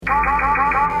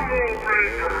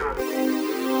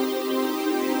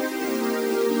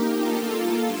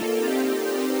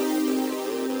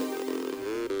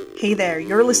Hey there,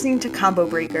 you're listening to Combo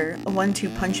Breaker, a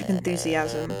 1-2 punch of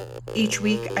enthusiasm. Each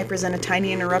week, I present a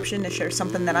tiny interruption to share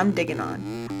something that I'm digging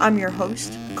on. I'm your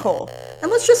host, Cole,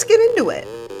 and let's just get into it.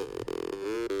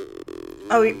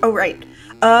 Right.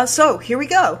 So, here we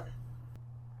go.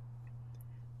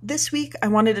 This week, I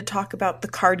wanted to talk about the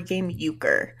card game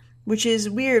Euchre, which is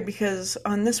weird because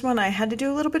on this one I had to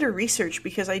do a little bit of research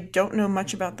because I don't know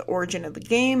much about the origin of the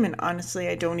game, and honestly,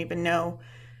 I don't even know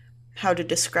how to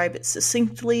describe it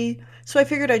succinctly, so I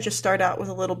figured I'd just start out with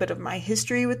a little bit of my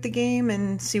history with the game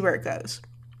and see where it goes.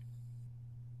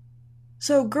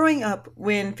 So, growing up,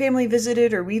 when family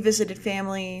visited or we visited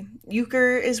family,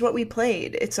 Euchre is what we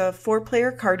played. It's a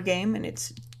 4-player card game and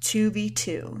it's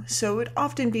 2v2. So, it would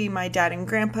often be my dad and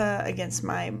grandpa against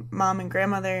my mom and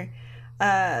grandmother.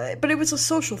 But it was a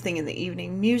social thing in the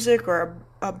evening. Music or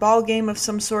a ball game of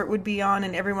some sort would be on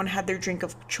and everyone had their drink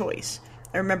of choice.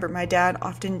 I remember my dad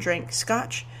often drank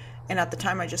scotch, and at the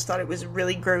time I just thought it was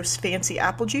really gross, fancy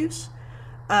apple juice.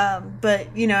 But,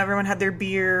 everyone had their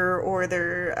beer or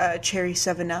their cherry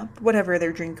 7-Up, whatever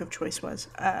their drink of choice was.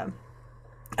 I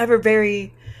have a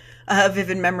very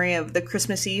vivid memory of the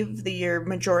Christmas Eve, the year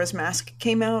Majora's Mask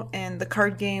came out, and the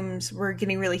card games were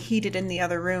getting really heated in the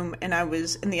other room, and I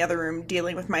was in the other room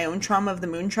dealing with my own trauma of the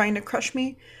moon trying to crush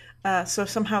me. So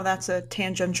somehow that's a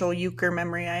tangential Euchre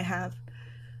memory I have.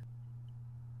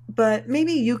 But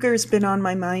maybe Euchre's been on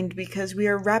my mind because we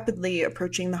are rapidly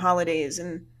approaching the holidays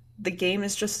and the game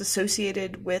is just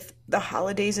associated with the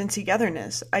holidays and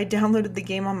togetherness. I downloaded the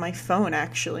game on my phone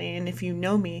actually, and if you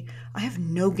know me, I have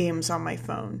no games on my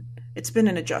phone. It's been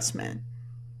an adjustment.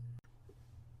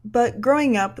 But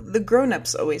growing up, the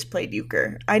grown-ups always played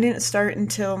Euchre. I didn't start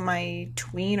until my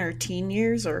tween or teen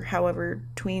years, or however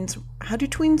how do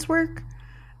tweens work?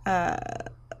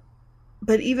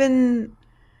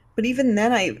 But even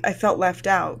then, I felt left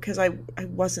out because I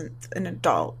wasn't an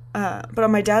adult. But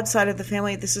on my dad's side of the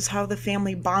family, this is how the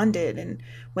family bonded. And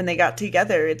when they got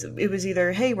together, it was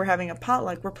either, hey, we're having a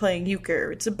potluck, we're playing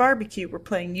Euchre. It's a barbecue, we're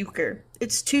playing Euchre.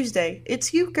 It's Tuesday,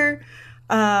 it's Euchre.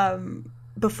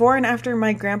 Before and after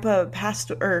my grandpa passed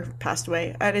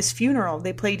away, at his funeral,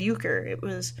 they played Euchre. It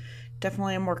was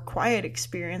definitely a more quiet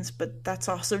experience, but that's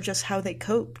also just how they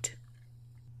coped.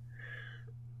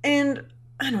 And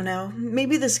I don't know,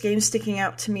 maybe this game's sticking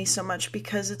out to me so much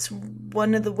because it's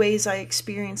one of the ways I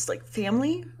experienced,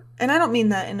 family. And I don't mean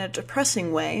that in a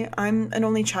depressing way. I'm an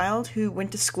only child who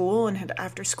went to school and had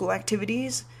after-school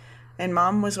activities, and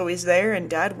mom was always there, and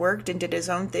dad worked and did his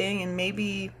own thing, and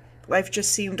maybe life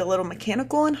just seemed a little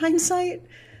mechanical in hindsight.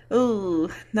 Ooh,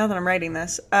 now that I'm writing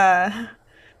this. I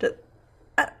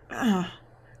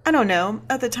don't know.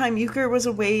 At the time, Euchre was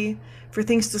a way for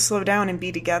things to slow down and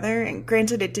be together, and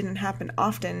granted it didn't happen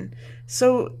often,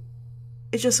 so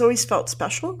it just always felt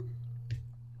special.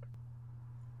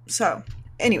 So,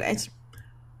 anyways,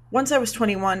 once I was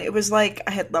 21, it was like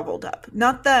I had leveled up.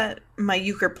 Not that my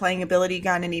Euchre playing ability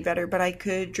got any better, but I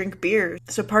could drink beer.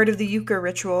 So part of the Euchre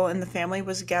ritual in the family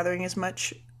was gathering as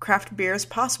much craft beer as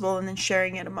possible and then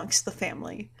sharing it amongst the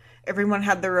family. Everyone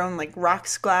had their own,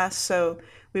 rocks glass, so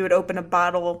we would open a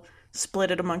bottle,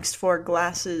 split it amongst 4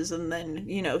 glasses, and then,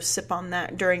 sip on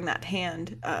that during that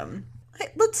hand.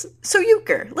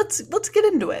 Euchre, let's get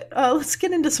into it. Let's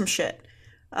get into some shit.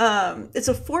 It's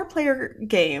a 4-player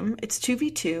game. It's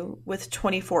 2v2 with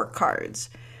 24 cards.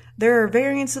 There are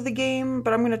variants of the game,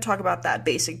 but I'm going to talk about that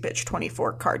basic bitch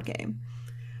 24 card game.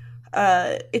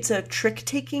 It's a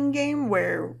trick-taking game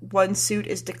where one suit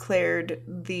is declared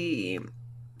the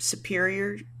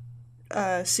superior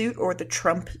suit or the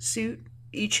trump suit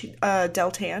each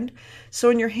dealt hand. So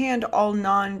in your hand, all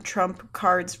non-trump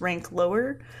cards rank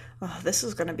lower. Oh, this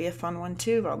is going to be a fun one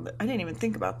too. I didn't even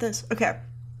think about this. Okay.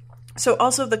 So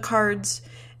also the cards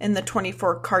in the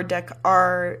 24 card deck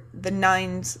are the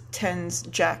 9s, 10s,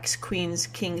 jacks, queens,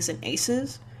 kings, and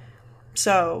aces.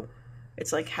 So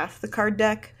it's half the card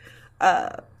deck.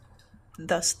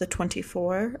 Thus the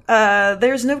 24.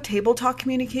 There's no table talk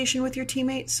communication with your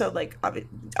teammates, so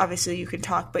obviously you can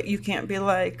talk, but you can't be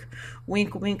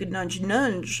wink wink nudge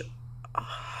nudge.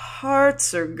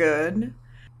 Hearts are good.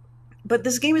 But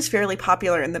this game is fairly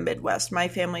popular in the Midwest. My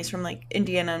family's from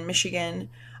Indiana and Michigan,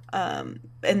 and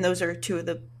those are 2 of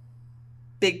the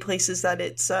big places that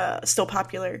it's still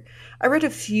popular. I read a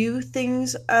few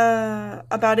things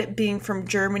about it being from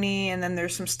Germany, and then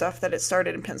there's some stuff that it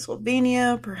started in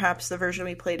Pennsylvania, perhaps the version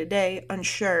we play today,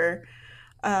 unsure.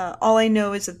 All I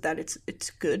know is that it's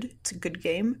good. It's a good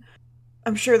game.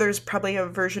 I'm sure there's probably a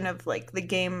version of the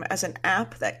game as an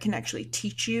app that can actually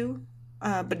teach you,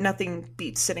 but nothing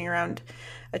beats sitting around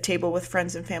a table with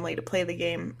friends and family to play the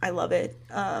game. I love it.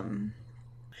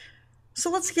 So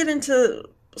let's get into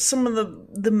some of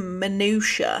the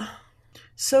minutia.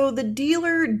 So the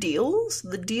dealer deals,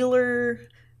 the dealer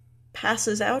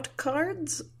passes out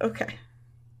cards. Okay.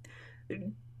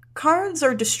 Cards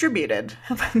are distributed.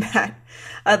 How about that?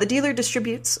 The dealer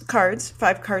distributes cards.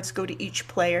 5 cards go to each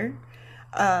player.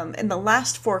 And the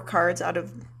last 4 cards out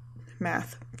of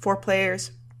math, 4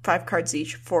 players, 5 cards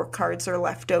each, 4 cards are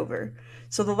left over.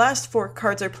 So the last 4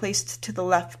 cards are placed to the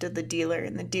left of the dealer,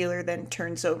 and the dealer then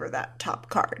turns over that top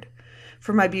card.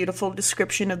 For my beautiful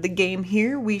description of the game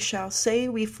here, we shall say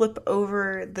we flip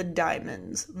over the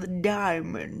diamonds. The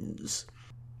diamonds.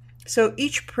 So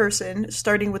each person,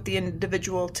 starting with the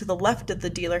individual to the left of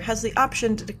the dealer, has the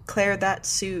option to declare that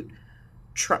suit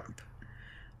trump.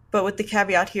 But with the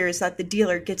caveat here is that the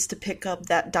dealer gets to pick up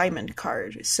that diamond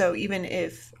card. So even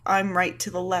if I'm right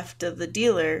to the left of the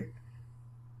dealer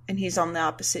and he's on the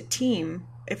opposite team,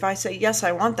 if I say, yes,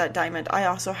 I want that diamond, I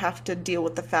also have to deal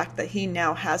with the fact that he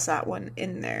now has that one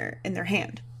in their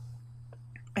hand.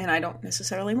 And I don't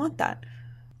necessarily want that.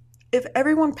 If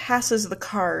everyone passes the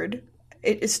card,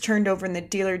 it is turned over and the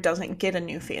dealer doesn't get a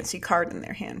new fancy card in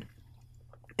their hand.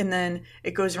 And then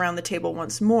it goes around the table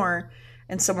once more,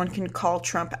 and someone can call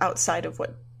trump outside of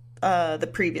what the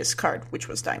previous card, which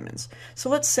was diamonds. So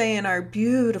let's say in our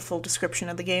beautiful description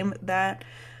of the game that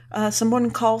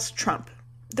someone calls trump.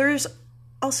 There's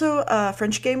also a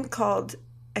French game called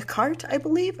Écarté, I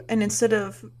believe, and instead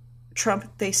of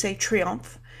trump, they say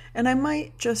triomphe, and I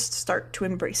might just start to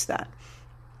embrace that.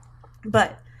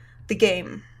 But the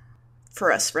game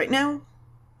for us right now,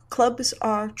 clubs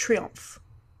are triomphe.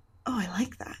 Oh, I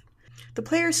like that. The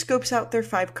player scopes out their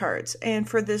 5 cards, and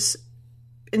for this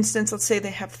instance, let's say they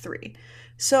have 3.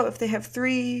 So if they have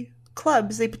 3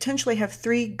 clubs, they potentially have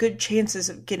 3 good chances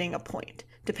of getting a point,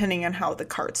 depending on how the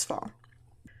cards fall.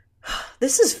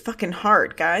 This is fucking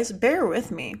hard, guys. Bear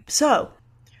with me. So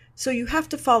you have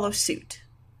to follow suit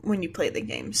when you play the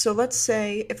game. So let's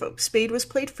say if a spade was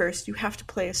played first, you have to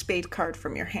play a spade card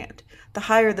from your hand. The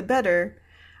higher the better,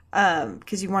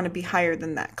 because you want to be higher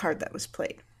than that card that was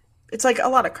played. It's like a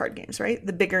lot of card games, right?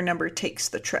 The bigger number takes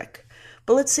the trick.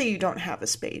 But let's say you don't have a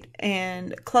spade,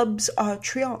 and clubs are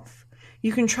triomphe.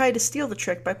 You can try to steal the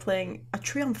trick by playing a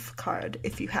triomphe card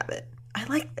if you have it. I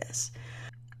like this.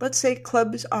 Let's say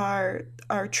clubs are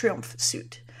triomphe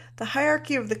suit. The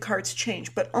hierarchy of the cards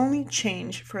change, but only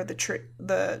change for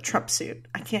the trump suit.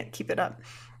 I can't keep it up.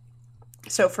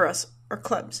 So for us, our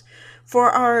clubs. For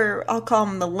our, I'll call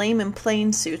them the lame and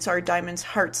plain suits, our diamonds,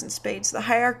 hearts, and spades, the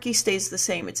hierarchy stays the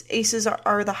same. Its aces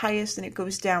are the highest, and it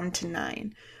goes down to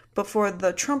 9. But for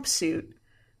the trump suit,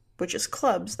 which is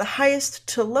clubs, the highest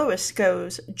to lowest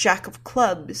goes jack of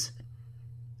clubs,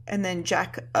 and then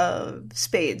jack of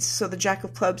spades. So the jack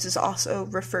of clubs is also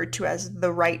referred to as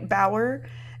the right bower,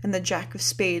 and the jack of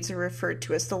spades are referred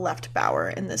to as the left bower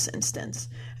in this instance.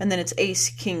 And then it's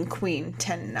ace, king, queen,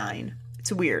 10, 9.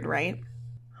 It's weird, right?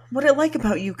 What I like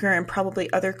about euchre and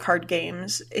probably other card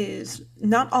games is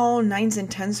not all 9s and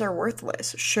 10s are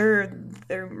worthless. Sure,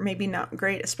 they're maybe not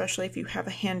great, especially if you have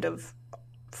a hand of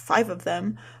 5 of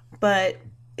them, but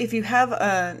if you have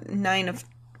a 9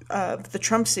 of the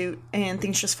trump suit and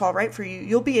things just fall right for you,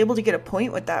 you'll be able to get a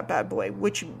point with that bad boy,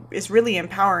 which is really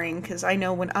empowering, because I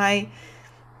know when I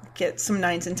get some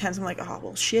 9s and 10s, I'm like, oh,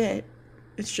 well, shit.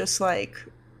 It's just like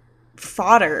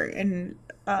fodder, and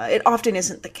it often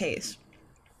isn't the case.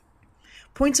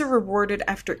 Points are rewarded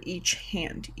after each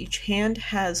hand. Each hand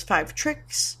has 5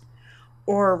 tricks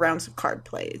or rounds of card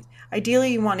play.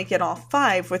 Ideally, you want to get all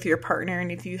 5 with your partner, and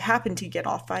if you happen to get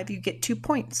all 5, you get 2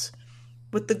 points,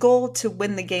 with the goal to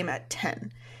win the game at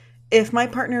 10. If my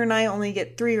partner and I only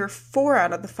get 3 or 4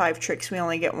 out of the 5 tricks, we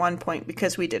only get 1 point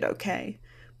because we did okay.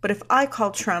 But if I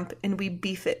call trump and we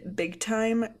beef it big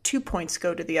time, 2 points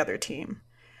go to the other team.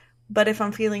 But if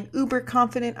I'm feeling uber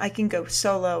confident, I can go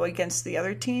solo against the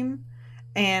other team.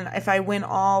 And if I win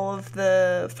all of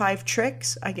the 5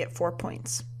 tricks, I get 4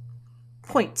 points.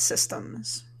 Point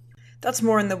systems. That's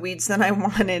more in the weeds than I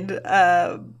wanted.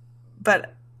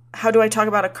 But how do I talk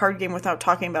about a card game without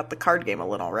talking about the card game a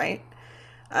little, right?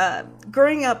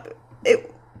 Growing up,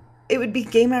 it would be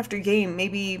game after game,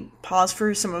 maybe pause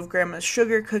for some of Grandma's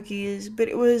sugar cookies, but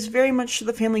it was very much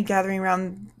the family gathering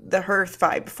around the hearth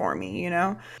vibe for me, you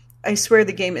know? I swear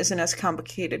the game isn't as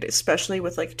complicated, especially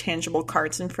with like tangible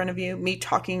cards in front of you. Me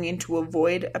talking into a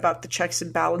void about the checks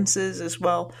and balances as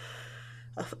well.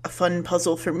 A fun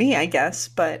puzzle for me, I guess.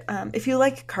 But if you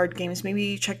like card games,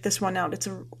 maybe check this one out.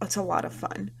 It's a lot of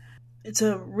fun. It's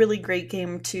a really great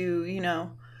game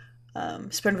to,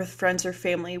 spend with friends or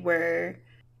family where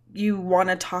you want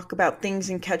to talk about things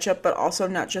and catch up, but also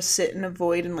not just sit in a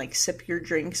void and like sip your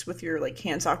drinks with your like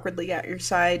hands awkwardly at your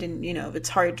side. And you know, it's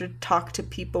hard to talk to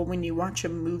people when you watch a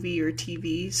movie or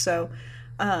TV. So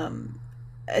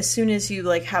as soon as you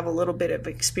like have a little bit of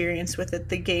experience with it,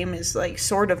 the game is like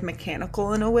sort of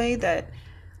mechanical in a way that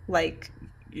like,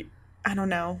 I don't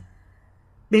know,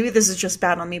 maybe this is just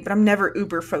bad on me, but I'm never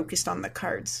uber focused on the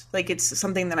cards. Like it's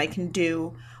something that I can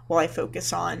do while I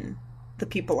focus on the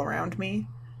people around me.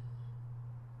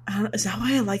 Is that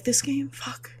why I like this game?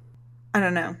 Fuck. I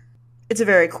don't know. It's a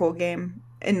very cool game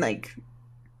and like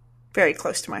very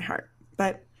close to my heart.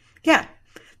 But yeah,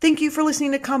 thank you for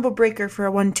listening to Combo Breaker for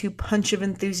a 1-2 punch of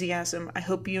enthusiasm. I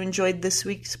hope you enjoyed this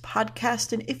week's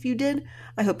podcast, and if you did,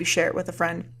 I hope you share it with a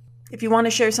friend. If you want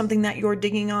to share something that you're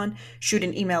digging on, shoot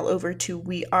an email over to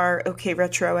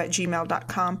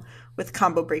weareokretro@gmail.com with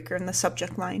Combo Breaker in the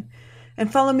subject line. And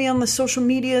follow me on the social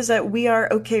medias at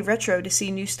weareokretro to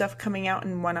see new stuff coming out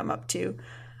and what I'm up to.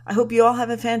 I hope you all have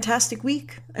a fantastic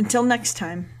week. Until next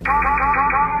time.